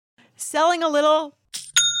Selling a little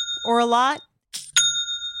or a lot?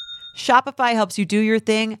 Shopify helps you do your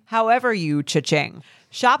thing however you cha-ching.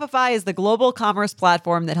 Shopify is the global commerce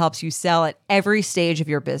platform that helps you sell at every stage of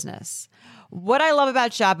your business. What I love about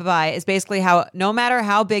Shopify is basically how no matter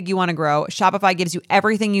how big you want to grow, Shopify gives you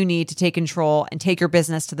everything you need to take control and take your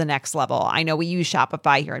business to the next level. I know we use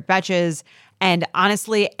Shopify here at Betches, and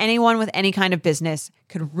honestly, anyone with any kind of business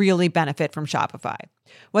could really benefit from Shopify.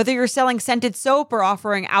 Whether you're selling scented soap or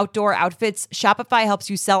offering outdoor outfits, Shopify helps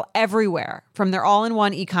you sell everywhere, from their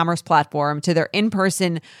all-in-one e-commerce platform to their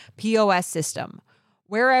in-person POS system.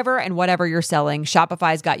 Wherever and whatever you're selling,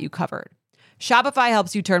 Shopify's got you covered. Shopify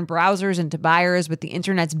helps you turn browsers into buyers with the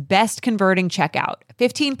internet's best converting checkout,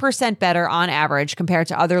 15% better on average compared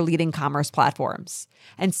to other leading commerce platforms.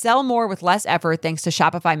 And sell more with less effort thanks to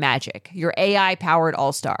Shopify Magic, your AI-powered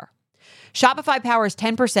all-star. Shopify powers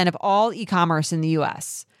 10% of all e-commerce in the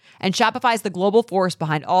U.S., and Shopify is the global force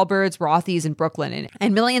behind Allbirds, Rothy's, and Brooklinen,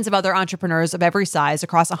 and millions of other entrepreneurs of every size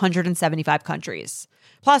across 175 countries.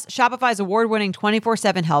 Plus, Shopify's award-winning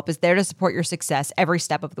 24/7 help is there to support your success every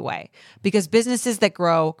step of the way, because businesses that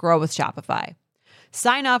grow, grow with Shopify.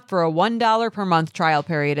 Sign up for a $1 per month trial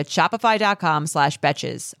period at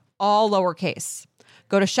shopify.com/betches, all lowercase.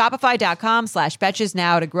 Go to shopify.com/betches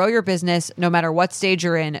now to grow your business no matter what stage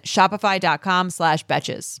you're in.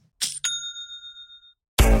 Shopify.com/betches.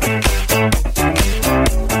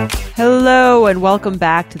 Hello and welcome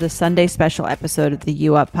back to the Sunday special episode of the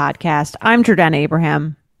U Up podcast. I'm Jordana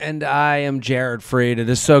Abraham. And I am Jared Freed. It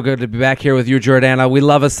is so good to be back here with you, Jordana. We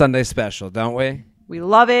love a Sunday special, don't we? We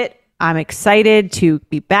love it. I'm excited to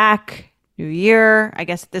be back. New year. I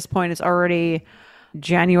guess at this point it's already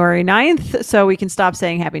January 9th, so we can stop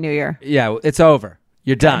saying Happy New Year. Yeah, it's over.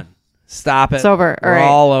 You're done. Stop it. It's over. We're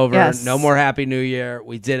all over. Yes. No more Happy New Year.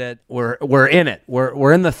 We did it. We're in it.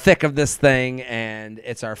 We're in the thick of this thing, and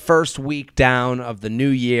it's our first week down of the new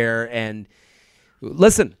year. And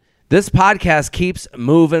listen, this podcast keeps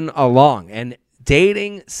moving along, and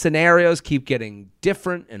dating scenarios keep getting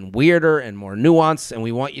different and weirder and more nuanced, and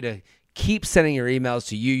we want you to keep sending your emails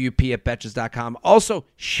to uup@betches.com. Also,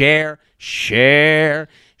 share.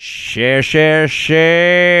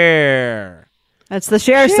 That's the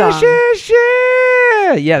Share song.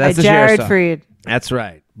 Share. Yeah, that's the Share Jared song. Freed. That's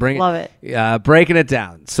right. Love it. Breaking it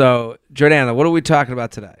down. So, Jordana, what are we talking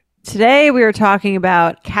about today? Today we are talking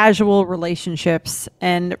about casual relationships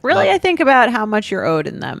and really I think about how much you're owed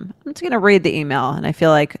in them. I'm just going to read the email and I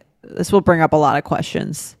feel like this will bring up a lot of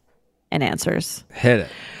questions and answers. Hit it.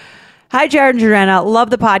 Hi, Jared and Jordana. Love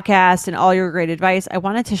the podcast and all your great advice. I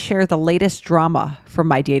wanted to share the latest drama from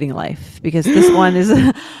my dating life because this one is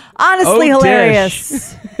honestly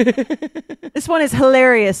hilarious. This one is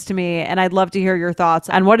hilarious to me, and I'd love to hear your thoughts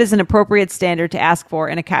on what is an appropriate standard to ask for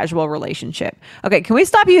in a casual relationship. Okay, can we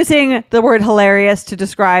stop using the word hilarious to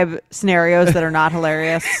describe scenarios that are not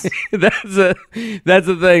hilarious? That's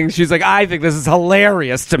the thing. She's like, I think this is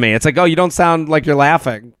hilarious to me. It's like, oh, you don't sound like you're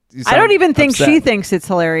laughing. I don't even think upset. she thinks it's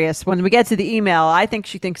hilarious. When we get to the email, I think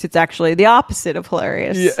she thinks it's actually the opposite of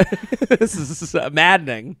hilarious. Yeah. This is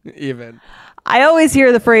maddening, even. I always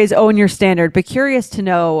hear the phrase own your standard, but curious to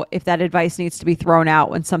know if that advice needs to be thrown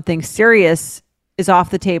out when something serious is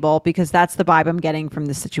off the table, because that's the vibe I'm getting from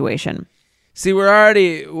this situation. See, we're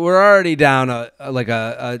already down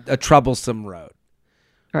a troublesome road.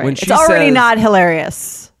 Right. When it's already not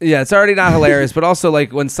hilarious. Yeah, it's already not hilarious, but also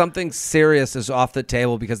like when something serious is off the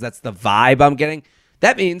table because that's the vibe I'm getting,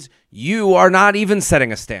 that means you are not even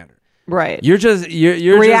setting a standard. Right. You're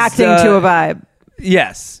reacting to a vibe.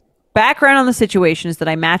 Yes. Background on the situation is that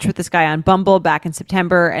I matched with this guy on Bumble back in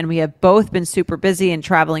September, and we have both been super busy and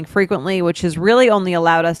traveling frequently, which has really only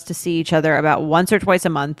allowed us to see each other about once or twice a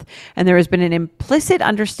month, and there has been an implicit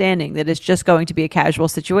understanding that it's just going to be a casual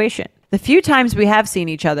situation. The few times we have seen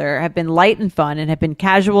each other have been light and fun and have been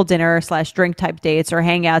casual dinner/drink type dates or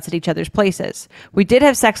hangouts at each other's places. We did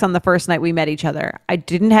have sex on the first night we met each other. I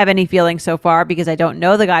didn't have any feelings so far because I don't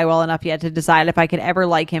know the guy well enough yet to decide if I could ever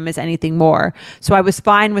like him as anything more. So I was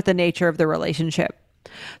fine with the nature of the relationship.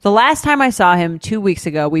 The last time I saw him 2 weeks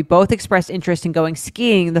ago, we both expressed interest in going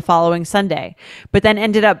skiing the following Sunday, but then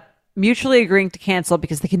ended up mutually agreeing to cancel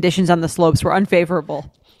because the conditions on the slopes were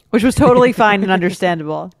unfavorable, which was totally fine and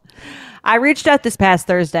understandable. I reached out this past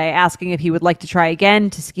Thursday asking if he would like to try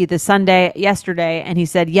again to ski this Sunday yesterday, and he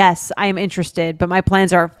said, yes, I am interested, but my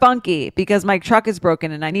plans are funky because my truck is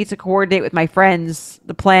broken and I need to coordinate with my friends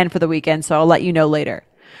the plan for the weekend, so I'll let you know later.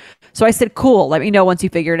 So I said, cool, let me know once you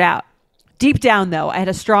figure it out. Deep down, though, I had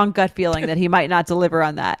a strong gut feeling that he might not deliver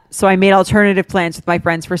on that, so I made alternative plans with my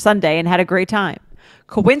friends for Sunday and had a great time.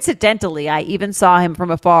 Coincidentally, I even saw him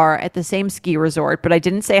from afar at the same ski resort, but I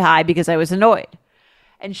didn't say hi because I was annoyed.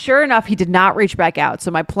 And sure enough, he did not reach back out.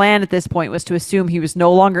 So my plan at this point was to assume he was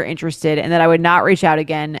no longer interested and that I would not reach out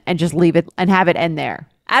again and just leave it and have it end there.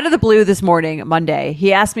 Out of the blue this morning, Monday,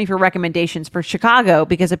 he asked me for recommendations for Chicago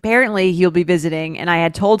because apparently he'll be visiting and I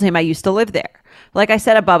had told him I used to live there. Like I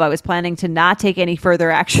said above, I was planning to not take any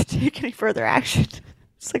further action.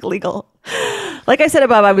 It's like legal. Like I said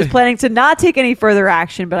above, I was planning to not take any further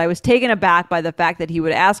action, but I was taken aback by the fact that he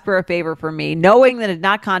would ask for a favor from me, knowing that he had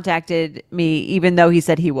not contacted me, even though he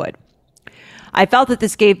said he would. I felt that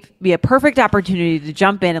this gave me a perfect opportunity to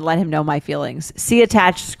jump in and let him know my feelings. See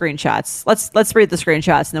attached screenshots. Let's read the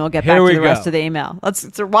screenshots and then we'll get back to the rest of the email.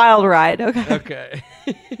 It's a wild ride. Okay.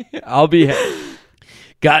 I'll be.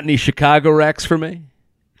 Got any Chicago Rex for me?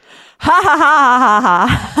 Ha ha ha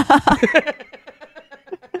ha ha ha.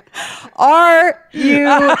 Are you?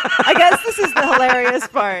 I guess this is the hilarious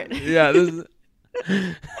part. Yeah, this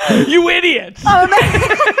is. You idiot! I'm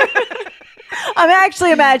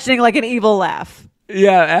actually imagining like an evil laugh.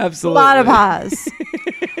 Yeah, absolutely. A lot of ha's.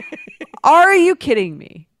 Are you kidding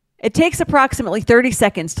me? It takes approximately 30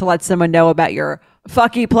 seconds to let someone know about your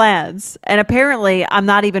fucky plans. And apparently, I'm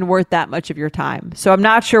not even worth that much of your time. So I'm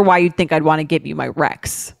not sure why you'd think I'd want to give you my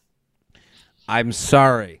Rex. I'm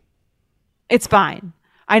sorry. It's fine.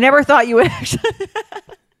 I never thought you would actually...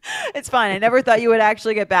 It's fine. I never thought you would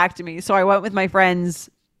actually get back to me. So I went with my friends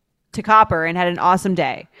to Copper and had an awesome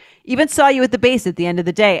day. Even saw you at the base at the end of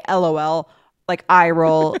the day. LOL. Like eye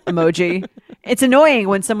roll emoji. It's annoying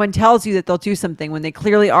when someone tells you that they'll do something when they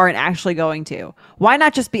clearly aren't actually going to. Why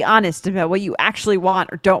not just be honest about what you actually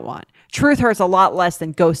want or don't want? Truth hurts a lot less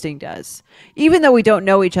than ghosting does. Even though we don't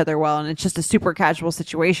know each other well and it's just a super casual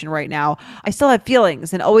situation right now, I still have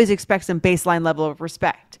feelings and always expect some baseline level of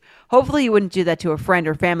respect. Hopefully you wouldn't do that to a friend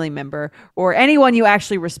or family member or anyone you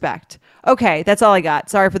actually respect. Okay, that's all I got.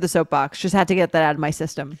 Sorry for the soapbox. Just had to get that out of my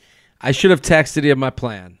system. I should have texted you my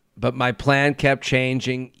plan, but my plan kept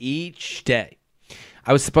changing each day.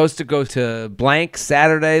 I was supposed to go to blank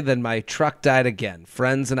Saturday, then my truck died again.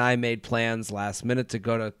 Friends and I made plans last minute to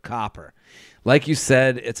go to Copper. Like you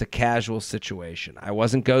said, it's a casual situation. I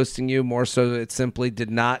wasn't ghosting you, more so it simply did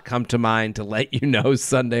not come to mind to let you know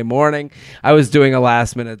Sunday morning I was doing a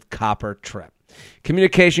last-minute Copper trip.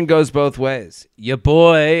 Communication goes both ways. Your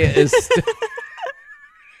boy is...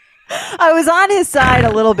 I was on his side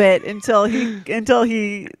a little bit until that.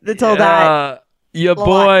 Your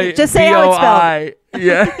boy, just say how it's spelled.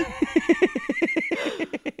 Yeah.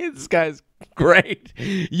 This guy's great.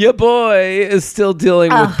 Your boy is still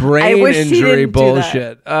dealing with brain injury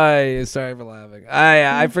bullshit. Sorry for laughing.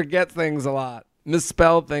 I forget things a lot,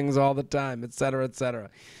 misspell things all the time, etc., etc.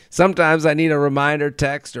 Sometimes I need a reminder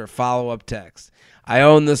text or follow-up text. I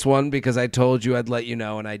own this one because I told you I'd let you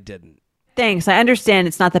know and I didn't. Thanks. I understand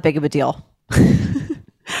it's not that big of a deal.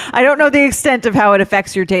 I don't know the extent of how it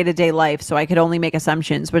affects your day-to-day life, so I could only make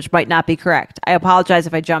assumptions, which might not be correct. I apologize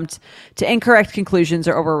if I jumped to incorrect conclusions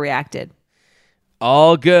or overreacted.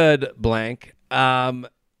 All good, blank. I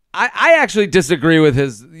actually disagree with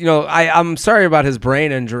his, I'm sorry about his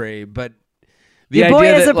brain injury, but the idea boy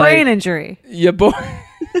has that, a brain injury. Your boy...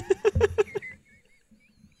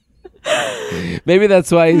 Maybe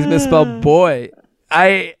that's why he's misspelled boy.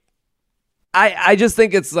 I just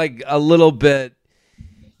think it's like a little bit,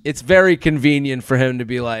 it's very convenient for him to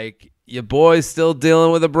be like, your boy's still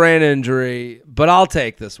dealing with a brain injury, but I'll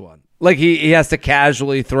take this one. Like he has to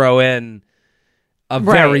casually throw in a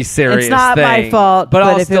very serious thing. It's not my fault. But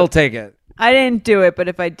I'll still take it. I didn't do it, but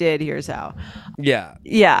if I did, here's how. Yeah.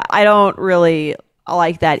 Yeah, I don't really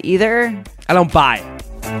like that either. I don't buy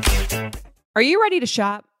it. Are you ready to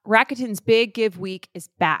shop? Rakuten's Big Give Week is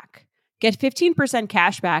back. Get 15%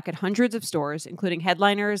 cash back at hundreds of stores, including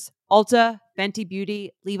Headliners, Ulta, Fenty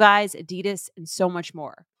Beauty, Levi's, Adidas, and so much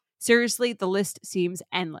more. Seriously, the list seems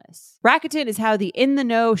endless. Rakuten is how the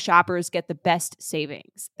in-the-know shoppers get the best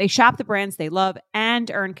savings. They shop the brands they love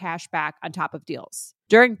and earn cash back on top of deals.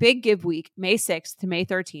 During Big Give Week, May 6th to May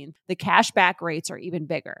 13th, the cash back rates are even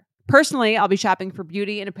bigger. Personally, I'll be shopping for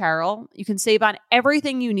beauty and apparel. You can save on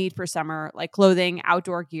everything you need for summer, like clothing,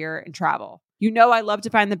 outdoor gear, and travel. You know I love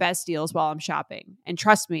to find the best deals while I'm shopping. And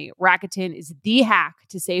trust me, Rakuten is the hack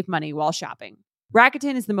to save money while shopping.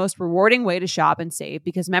 Rakuten is the most rewarding way to shop and save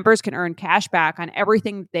because members can earn cash back on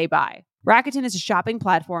everything they buy. Rakuten is a shopping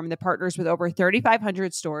platform that partners with over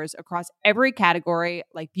 3,500 stores across every category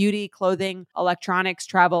like beauty, clothing, electronics,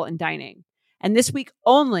 travel, and dining. And this week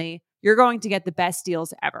only, you're going to get the best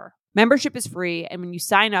deals ever. Membership is free, and when you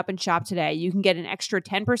sign up and shop today, you can get an extra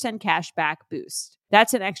 10% cash back boost.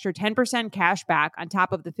 That's an extra 10% cash back on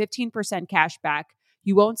top of the 15% cash back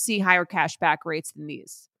you won't see higher cashback rates than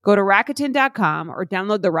these. Go to Rakuten.com or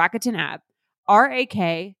download the Rakuten app.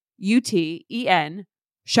 Rakuten.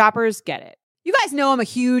 Shoppers get it. You guys know I'm a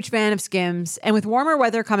huge fan of Skims, and with warmer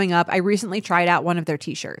weather coming up, I recently tried out one of their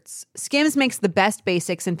t-shirts. Skims makes the best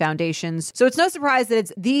basics and foundations, so it's no surprise that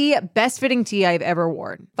it's the best fitting tee I've ever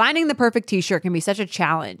worn. Finding the perfect t-shirt can be such a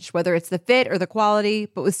challenge, whether it's the fit or the quality,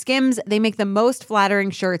 but with Skims, they make the most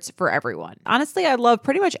flattering shirts for everyone. Honestly, I love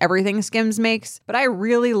pretty much everything Skims makes, but I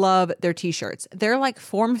really love their t-shirts. They're like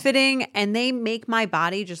form-fitting, and they make my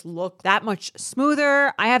body just look that much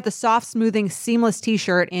smoother. I have the soft, smoothing, seamless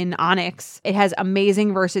t-shirt in Onyx. It has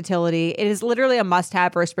amazing versatility. It is literally a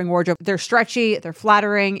must-have for a spring wardrobe. They're stretchy, they're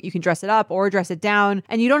flattering, you can dress it up or dress it down,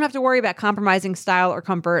 and you don't have to worry about compromising style or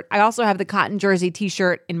comfort. I also have the cotton jersey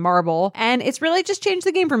t-shirt in marble, and it's really just changed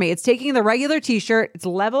the game for me. It's taking the regular t-shirt, it's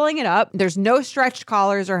leveling it up. There's no stretched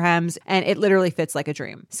collars or hems, and it literally fits like a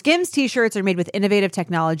dream. Skims t-shirts are made with innovative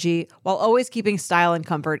technology while always keeping style and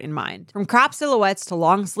comfort in mind. From crop silhouettes to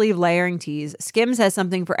long sleeve layering tees, Skims has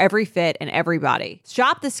something for every fit and every body.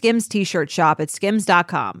 Shop the Skims t-shirt shop at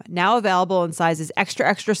skims.com, now available in sizes extra,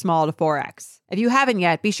 extra small to 4X. If you haven't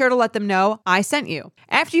yet, be sure to let them know I sent you.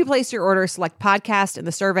 After you place your order, select podcast in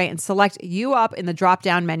the survey and select you up in the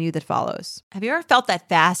drop-down menu that follows. Have you ever felt that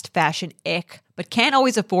fast fashion ick, but can't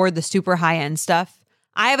always afford the super high-end stuff?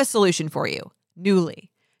 I have a solution for you. Nuuly.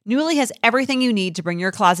 Nuuly has everything you need to bring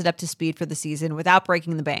your closet up to speed for the season without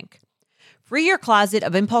breaking the bank. Free your closet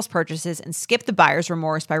of impulse purchases and skip the buyer's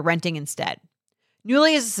remorse by renting instead.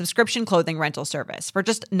 Nuuly is a subscription clothing rental service. For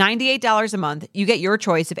just $98 a month, you get your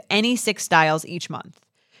choice of any 6 styles each month.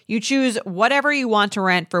 You choose whatever you want to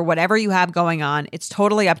rent for whatever you have going on. It's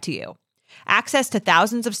totally up to you. Access to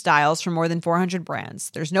thousands of styles from more than 400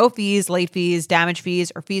 brands. There's no fees, late fees, damage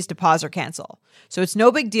fees, or fees to pause or cancel. So it's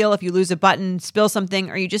no big deal if you lose a button, spill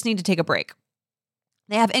something, or you just need to take a break.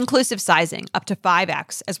 They have inclusive sizing, up to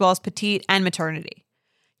 5X, as well as petite and maternity.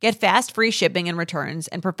 Get fast, free shipping and returns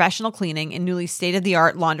and professional cleaning in Nuuly's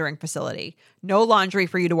state-of-the-art laundering facility. No laundry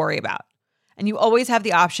for you to worry about. And you always have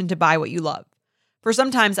the option to buy what you love, for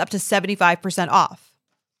sometimes up to 75% off.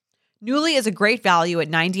 Nuuly is a great value at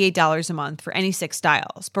 $98 a month for any 6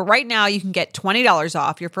 styles. But right now, you can get $20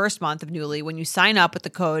 off your first month of Nuuly when you sign up with the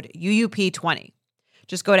code UUP20.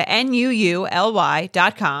 Just go to NUULY.com,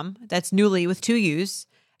 that's Nuuly with 2 U's,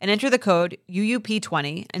 and enter the code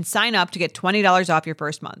UUP20 and sign up to get $20 off your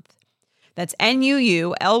first month. That's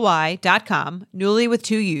NUULY.com, Nuuly with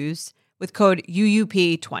 2 U's, with code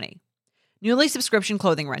UUP20. Nuuly subscription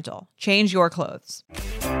clothing rental. Change your clothes.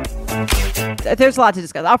 There's a lot to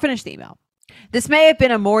discuss. I'll finish the email. This may have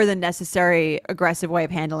been a more than necessary aggressive way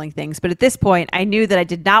of handling things, but at this point, I knew that I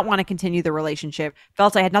did not want to continue the relationship,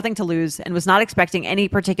 felt I had nothing to lose, and was not expecting any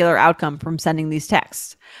particular outcome from sending these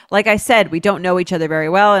texts. Like I said, we don't know each other very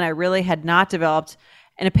well, and I really had not developed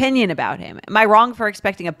an opinion about him. Am I wrong for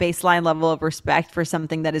expecting a baseline level of respect for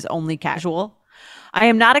something that is only casual? I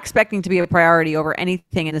am not expecting to be a priority over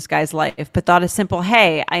anything in this guy's life, but thought a simple,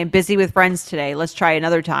 hey, I am busy with friends today, let's try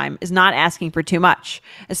another time, is not asking for too much,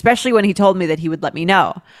 especially when he told me that he would let me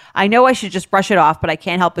know. I know I should just brush it off, but I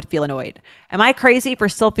can't help but feel annoyed. Am I crazy for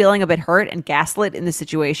still feeling a bit hurt and gaslit in the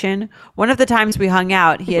situation? One of the times we hung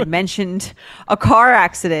out, he had mentioned a car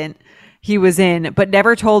accident he was in, but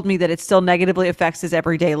never told me that it still negatively affects his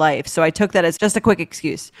everyday life. So I took that as just a quick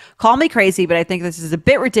excuse. Call me crazy, but I think this is a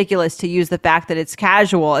bit ridiculous to use the fact that it's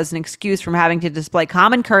casual as an excuse from having to display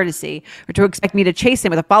common courtesy or to expect me to chase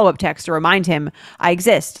him with a follow-up text to remind him I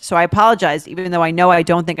exist. So I apologized, even though I know I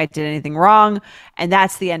don't think I did anything wrong. And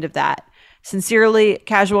that's the end of that. Sincerely,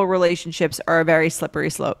 casual relationships are a very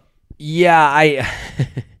slippery slope. Yeah,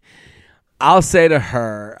 I'll say to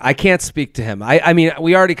her, I can't speak to him. I mean,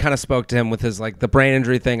 we already kind of spoke to him with his like the brain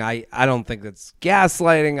injury thing. I don't think that's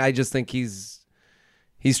gaslighting. I just think he's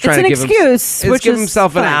trying to give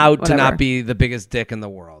himself an out to not be the biggest dick in the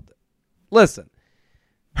world. Listen,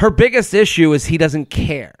 her biggest issue is he doesn't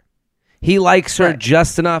care. He likes her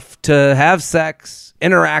just enough to have sex,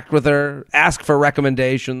 interact with her, ask for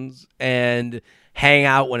recommendations, and hang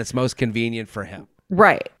out when it's most convenient for him.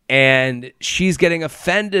 Right. And she's getting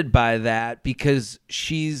offended by that because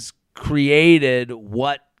she's created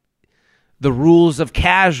what the rules of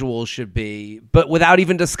casual should be, but without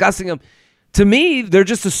even discussing them. To me, they're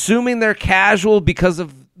just assuming they're casual because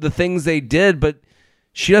of the things they did, but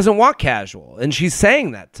she doesn't want casual, and she's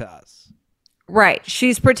saying that to us. Right.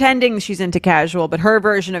 She's pretending she's into casual, but her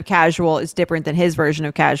version of casual is different than his version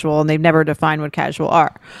of casual, and they've never defined what casual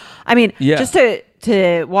are. I mean, just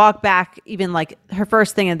to walk back, even like her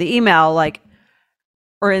first thing in the email, like,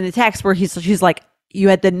 or in the text where she's like, you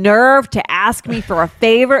had the nerve to ask me for a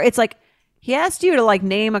favor. It's like, He asked you to like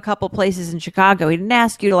name a couple places in Chicago. He didn't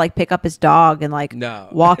ask you to like pick up his dog and like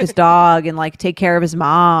walk his dog and like take care of his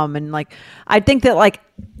mom. And like, I think that like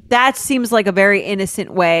that seems like a very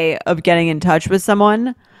innocent way of getting in touch with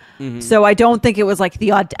someone. Mm-hmm. So I don't think it was like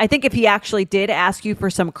I think if he actually did ask you for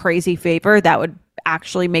some crazy favor, that would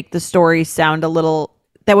actually make the story sound a little,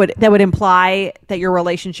 that would imply that your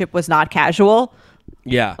relationship was not casual.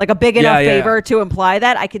 Yeah. Like a big enough favor to imply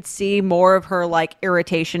that. I could see more of her like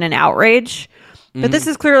irritation and outrage. But this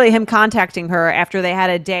is clearly him contacting her after they had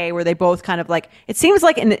a day where they both kind of like, it seems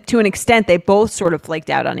like to an extent they both sort of flaked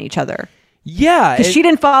out on each other. Yeah. Because she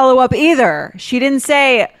didn't follow up either. She didn't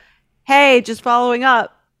say, hey, just following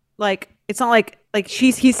up. Like, it's not like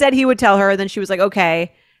he said he would tell her, then she was like,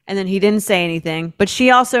 okay. And then he didn't say anything. But she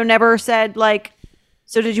also never said like,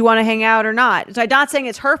 so did you want to hang out or not? So I'm not saying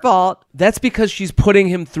it's her fault. That's because she's putting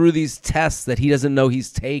him through these tests that he doesn't know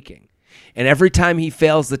he's taking. And every time he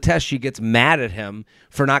fails the test, she gets mad at him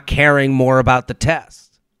for not caring more about the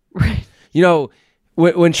test. Right. You know,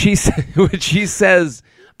 when she says,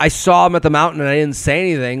 I saw him at the mountain and I didn't say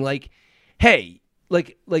anything, like, hey,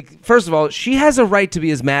 like first of all, she has a right to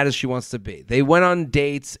be as mad as she wants to be. They went on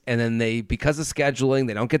dates and then because of scheduling,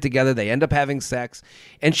 they don't get together. They end up having sex.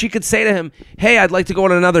 And she could say to him, hey, I'd like to go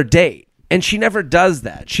on another date. And she never does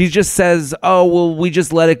that. She just says, oh, well, we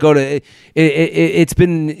just let it go to, it's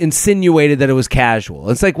been insinuated that it was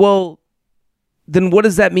casual. It's like, well, then what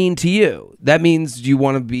does that mean to you? That means you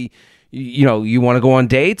want to be, you know, you want to go on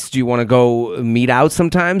dates? Do you want to go meet out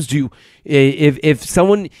sometimes? If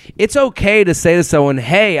someone, it's okay to say to someone,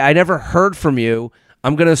 hey, I never heard from you.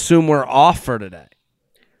 I'm going to assume we're off for today.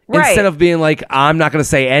 Right. Instead of being like, I'm not going to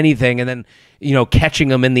say anything and then, you know,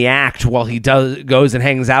 catching him in the act while he goes and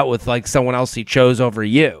hangs out with like someone else he chose over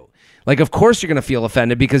you. Like, of course you're going to feel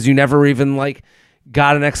offended because you never even like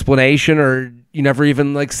got an explanation or you never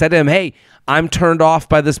even like said to him, hey, I'm turned off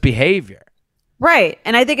by this behavior. Right.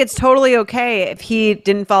 And I think it's totally okay if he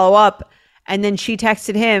didn't follow up and then she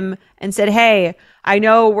texted him and said, hey, I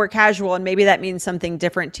know we're casual and maybe that means something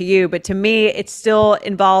different to you. But to me, it still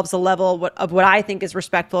involves a level of what I think is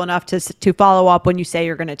respectful enough to follow up when you say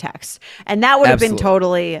you're going to text. And that would have been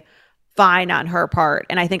totally fine on her part.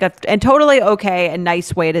 And I think and totally okay, a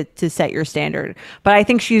nice way to set your standard. But I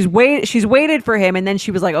think she's waited for him. And then she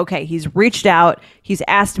was like, okay, he's reached out. He's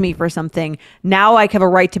asked me for something. Now I have a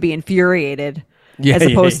right to be infuriated. As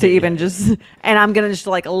opposed to even just, and I'm going to just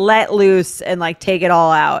like let loose and like take it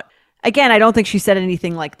all out. Again, I don't think she said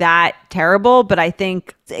anything like that terrible, but I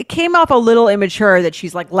think it came off a little immature that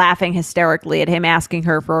she's like laughing hysterically at him asking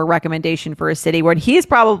her for a recommendation for a city where he's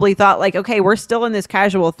probably thought like, okay, we're still in this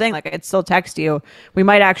casual thing. Like I could still text you. We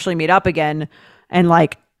might actually meet up again. And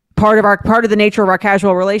like part of the nature of our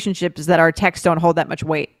casual relationship is that our texts don't hold that much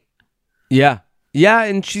weight. Yeah. Yeah.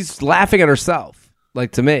 And she's laughing at herself.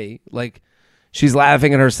 Like to me, like, she's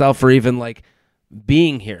laughing at herself for even like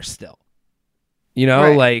being here still, you know,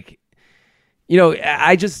 right. Like, you know,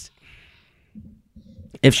 I just,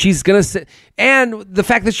 if she's going to sit and the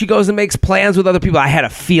fact that she goes and makes plans with other people, I had a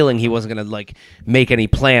feeling he wasn't going to like make any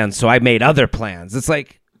plans. So I made other plans. It's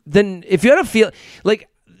like, then if you had a feel like,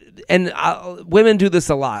 and women do this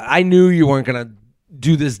a lot. I knew you weren't going to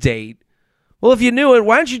do this date. Well, if you knew it,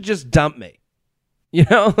 why don't you just dump me? You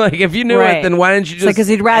know, like if you knew right. it, then why didn't you just, because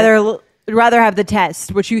he'd rather have the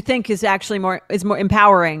test, which you think is actually more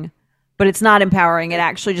empowering, but it's not empowering. It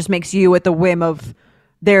actually just makes you at the whim of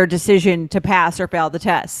their decision to pass or fail the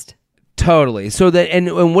test. Totally. So that,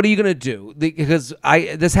 and what are you going to do? Because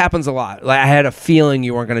this happens a lot. Like I had a feeling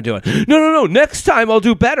you weren't going to do it. No. Next time I'll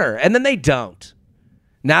do better. And then they don't.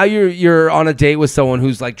 Now you're on a date with someone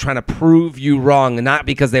who's like trying to prove you wrong and not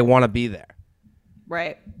because they want to be there.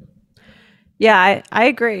 Right. Yeah, I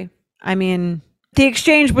agree. I mean, the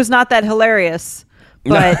exchange was not that hilarious,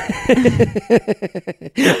 but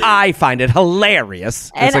I find it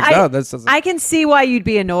hilarious. And like, I can see why you'd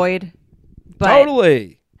be annoyed. But,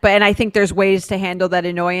 totally. And I think there's ways to handle that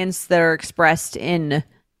annoyance that are expressed in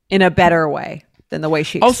a better way than the way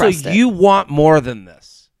she expressed it. Also, you want more than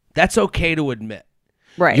this. That's okay to admit.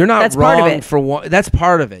 Right. You're not that's wrong part of it. for one. That's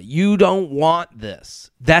part of it. You don't want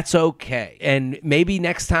this. That's okay. And maybe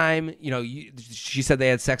next time, you know, she said they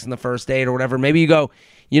had sex on the first date or whatever. Maybe you go,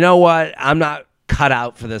 you know what? I'm not cut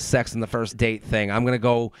out for this sex on the first date thing. I'm going to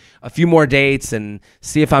go a few more dates and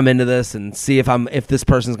see if I'm into this and see if this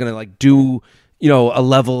person's going to like do, you know, a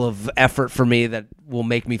level of effort for me that will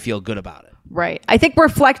make me feel good about it. Right. I think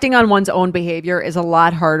reflecting on one's own behavior is a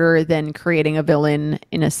lot harder than creating a villain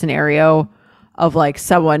in a scenario of like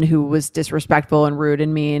someone who was disrespectful and rude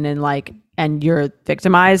and mean and you're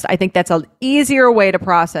victimized. I think that's an easier way to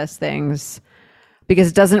process things. because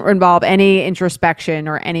it doesn't involve any introspection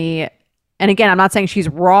or any. And again, I'm not saying she's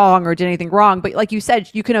wrong or did anything wrong, but like you said,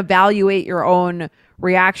 you can evaluate your own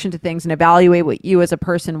reaction to things and evaluate what you as a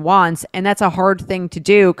person wants. And that's a hard thing to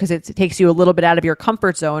do because it takes you a little bit out of your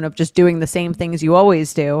comfort zone of just doing the same things you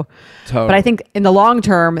always do. Totally. But I think in the long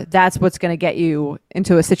term, that's what's going to get you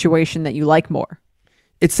into a situation that you like more.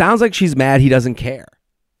 It sounds like she's mad he doesn't care.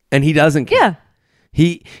 And he doesn't care. Yeah.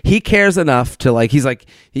 He cares enough to like, he's like,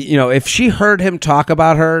 you know, if she heard him talk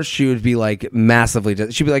about her, she would be like massively,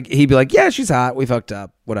 he'd be like, yeah, she's hot. We've hooked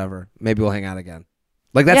up, whatever. Maybe we'll hang out again.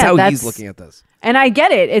 Like that's how he's looking at this. And I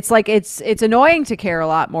get it. It's like, it's annoying to care a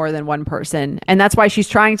lot more than one person. And that's why she's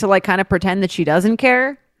trying to like kind of pretend that she doesn't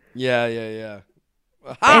care. Yeah.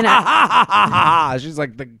 And she's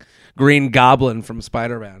like the Green Goblin from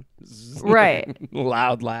Spider-Man. Right.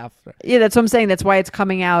 Loud laugh. Yeah, that's what I'm saying. That's why it's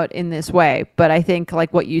coming out in this way. But I think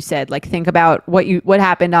like what you said, like think about what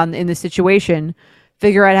happened in the situation,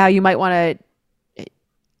 figure out how you might want to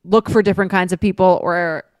look for different kinds of people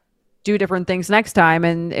or do different things next time.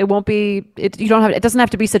 And it won't be, it doesn't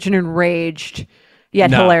have to be such an enraged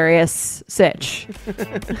yet hilarious sitch.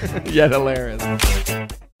 Yet hilarious.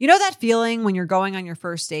 You know that feeling when you're going on your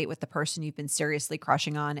first date with the person you've been seriously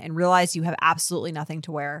crushing on and realize you have absolutely nothing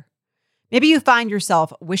to wear? Maybe you find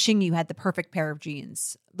yourself wishing you had the perfect pair of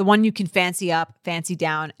jeans, the one you can fancy up, fancy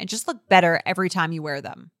down, and just look better every time you wear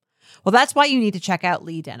them. Well, that's why you need to check out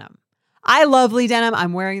Lee Denim. I love Lee Denim.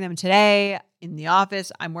 I'm wearing them today in the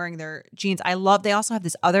office. I'm wearing their jeans. They also have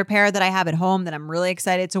this other pair that I have at home that I'm really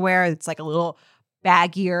excited to wear. It's like a little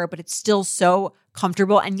baggier, but it's still so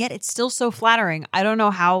comfortable and yet it's still so flattering. I don't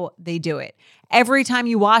know how they do it. Every time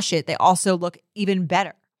you wash it, they also look even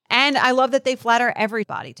better. And I love that they flatter every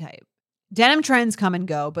body type. Denim trends come and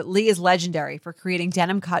go, but Lee is legendary for creating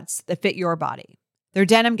denim cuts that fit your body. Their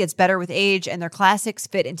denim gets better with age and their classics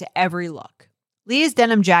fit into every look. Lee's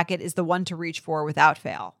denim jacket is the one to reach for without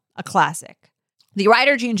fail, a classic. The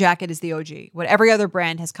Rider jean jacket is the OG, what every other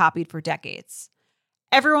brand has copied for decades.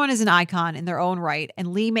 Everyone is an icon in their own right,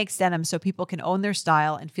 and Lee makes denim so people can own their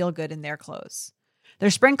style and feel good in their clothes. Their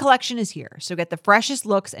spring collection is here, so get the freshest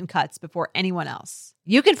looks and cuts before anyone else.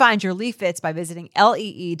 You can find your Lee fits by visiting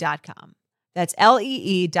lee.com. That's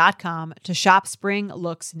lee.com to shop spring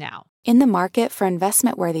looks now. In the market for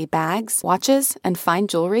investment-worthy bags, watches, and fine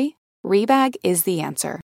jewelry, Rebag is the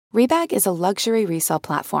answer. Rebag is a luxury resale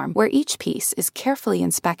platform where each piece is carefully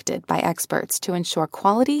inspected by experts to ensure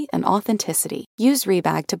quality and authenticity. Use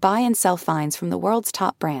Rebag to buy and sell finds from the world's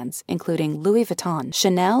top brands, including Louis Vuitton,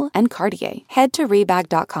 Chanel, and Cartier. Head to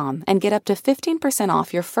Rebag.com and get up to 15%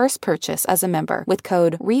 off your first purchase as a member with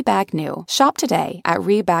code REBAGNEW. Shop today at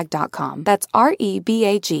Rebag.com. That's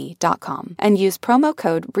REBAG.com. And use promo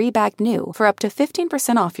code REBAGNEW for up to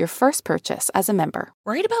 15% off your first purchase as a member.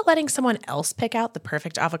 Worried about letting someone else pick out the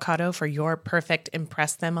perfect avocado for your perfect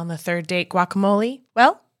impress them on the third date guacamole?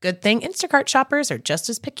 Well, good thing Instacart shoppers are just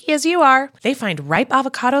as picky as you are. They find ripe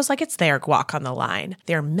avocados like it's their guac on the line.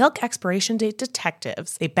 They're milk expiration date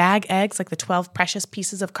detectives. They bag eggs like the 12 precious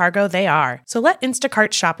pieces of cargo they are. So let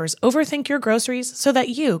Instacart shoppers overthink your groceries so that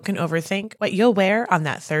you can overthink what you'll wear on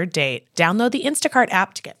that third date. Download the Instacart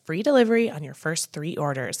app to get free delivery on your first 3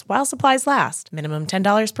 orders while supplies last. Minimum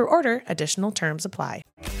 $10 per order. Additional terms apply.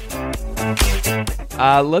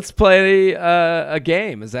 Let's play a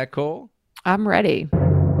game. Is that cool? I'm ready.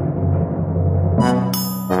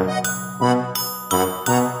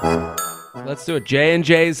 Let's do it.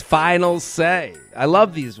 J&J's Final Say. I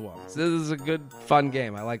love these ones. This is a good, fun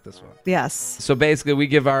game. I like this one. Yes. So basically, we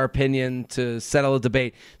give our opinion to settle a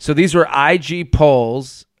debate. So these were IG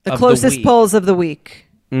polls. The closest polls of the week.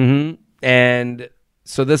 Mm-hmm. And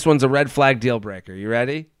so this one's a red flag deal breaker. You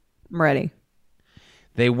ready? I'm ready.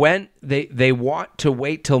 They want to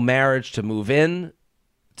wait till marriage to move in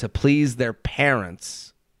to please their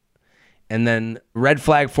parents. And then red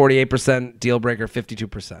flag 48%, deal breaker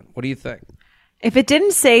 52%. What do you think? If it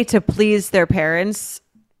didn't say to please their parents,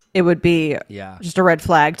 it would be just a red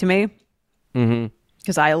flag to me. Mm-hmm.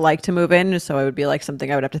 Because I like to move in, so it would be like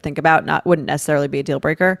something I would have to think about. Wouldn't necessarily be a deal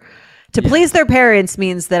breaker. To please their parents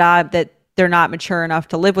means that that they're not mature enough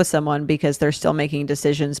to live with someone because they're still making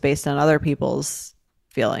decisions based on other people's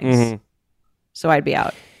feelings. Mm-hmm. So I'd be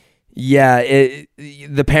out. Yeah,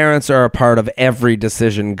 the parents are a part of every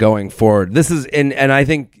decision going forward. This is, and I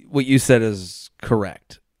think what you said is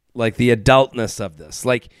correct. Like the adultness of this,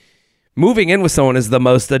 like moving in with someone is the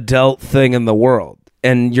most adult thing in the world,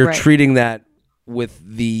 and you're treating that with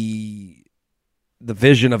the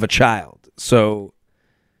vision of a child. So,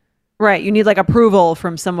 right, you need like approval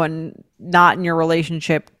from someone not in your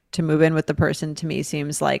relationship to move in with the person. To me,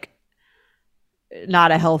 seems like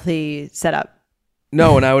not a healthy setup.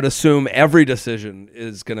 No, and I would assume every decision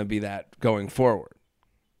is going to be that going forward.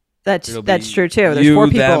 That's It'll be true too. There's you, 4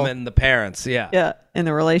 people. them, and the parents. Yeah. In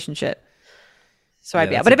the relationship. So Yeah, I'd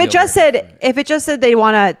be out. that's But a if it just said they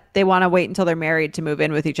wanna wait until they're married to move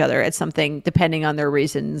in with each other, it's something depending on their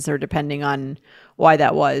reasons or depending on why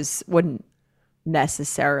that was, wouldn't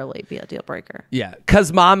necessarily be a deal breaker. Yeah,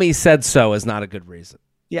 because mommy said so is not a good reason.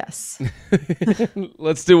 Yes.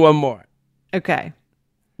 Let's do one more. Okay.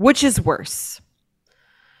 Which is worse?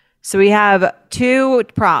 So we have 2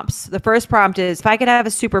 prompts. The first prompt is, if I could have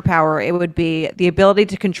a superpower, it would be the ability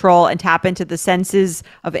to control and tap into the senses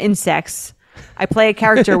of insects. I play a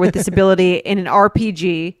character with this ability in an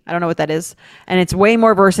RPG. I don't know what that is. And it's way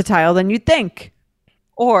more versatile than you'd think.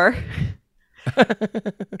 Or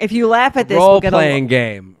if you laugh at this, we'll get Role-playing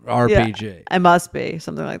game, RPG. Yeah, it must be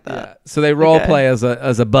something like that. Yeah. So they role Okay. play as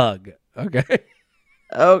a bug. Okay.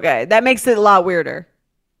 Okay. That makes it a lot weirder.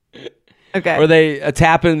 Okay. Or they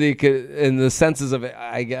tap in the senses of it.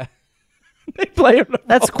 I guess they play. A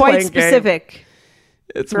That's quite role-playing game. specific.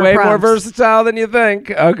 It's for way more prompts. versatile than you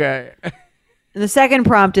think. Okay. And the second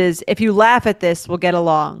prompt is, if you laugh at this, we'll get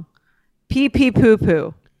along. Pee pee poo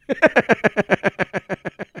poo.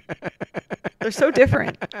 They're so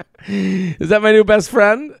different. Is that my new best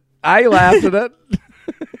friend? I laughed at it.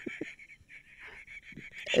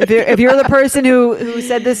 If you're the person who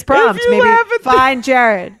said this prompt, you maybe laugh at find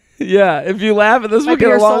Jared. Yeah. If you laugh at this, we'll Might be get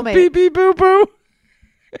your along. soulmate. Pee pee boo boo.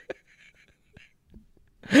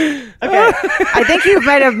 Okay. I think you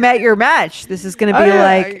might have met your match. This is going to be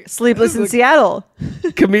like Sleepless in Seattle.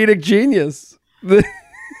 Comedic genius.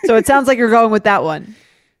 So it sounds like you're going with that one.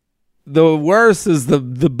 The worst is the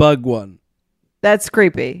bug one. That's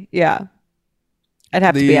creepy. Yeah. I'd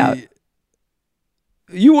have to be out.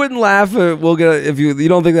 You wouldn't laugh at we'll get if you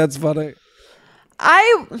don't think that's funny.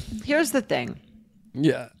 Here's the thing.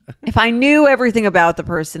 Yeah. If I knew everything about the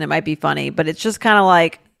person, it might be funny, but it's just kind of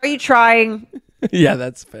like, are you trying? Yeah,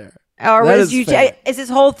 that's fair. Or That is is fair. this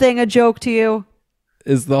whole thing a joke to you?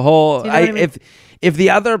 Is the whole Do you know what I mean? if the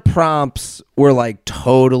other prompts were like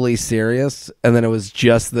totally serious and then it was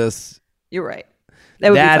just this, You're right. That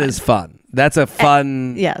would be that fun. is fun. That's a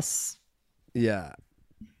fun Yes. Yeah.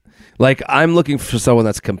 Like I'm looking for someone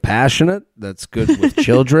that's compassionate, that's good with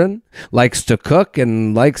children, likes to cook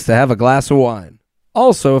and likes to have a glass of wine.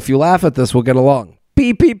 Also, if you laugh at this, we'll get along.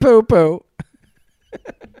 Pee pee poo poo.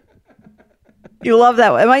 You love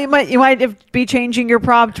that one. You might be changing your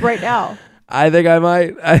prompt right now. I think I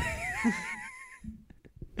might.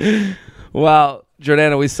 Wow,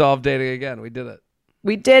 Jordana, we solved dating again. We did it.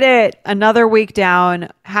 We did it. Another week down.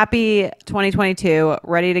 Happy 2022.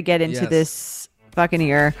 Ready to get into Yes. this fucking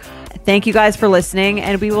year. Thank you guys for listening,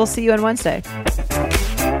 and we will see you on Wednesday.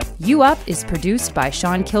 You Up is produced by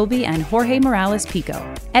Sean Kilby and Jorge Morales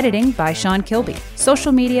Pico. Editing by Sean Kilby.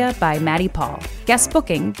 Social media by Maddie Paul. Guest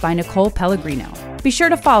booking by Nicole Pellegrino. Be sure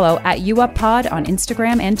to follow at YouUpPod on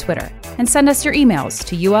Instagram and Twitter. And send us your emails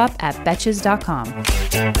to youup@betches.com.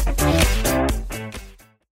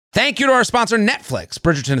 Thank you to our sponsor, Netflix.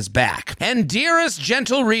 Bridgerton is back. And dearest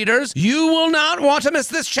gentle readers, you will not want to miss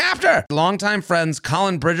this chapter. Longtime friends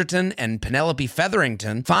Colin Bridgerton and Penelope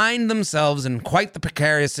Featherington find themselves in quite the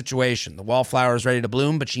precarious situation. The wallflower is ready to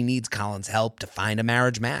bloom, but she needs Colin's help to find a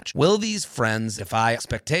marriage match. Will these friends defy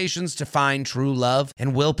expectations to find true love?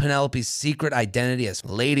 And will Penelope's secret identity as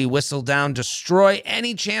Lady Whistledown destroy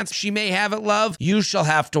any chance she may have at love? You shall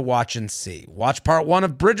have to watch and see. Watch part 1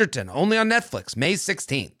 of Bridgerton, only on Netflix, May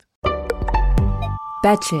 16th.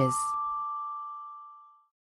 Betches.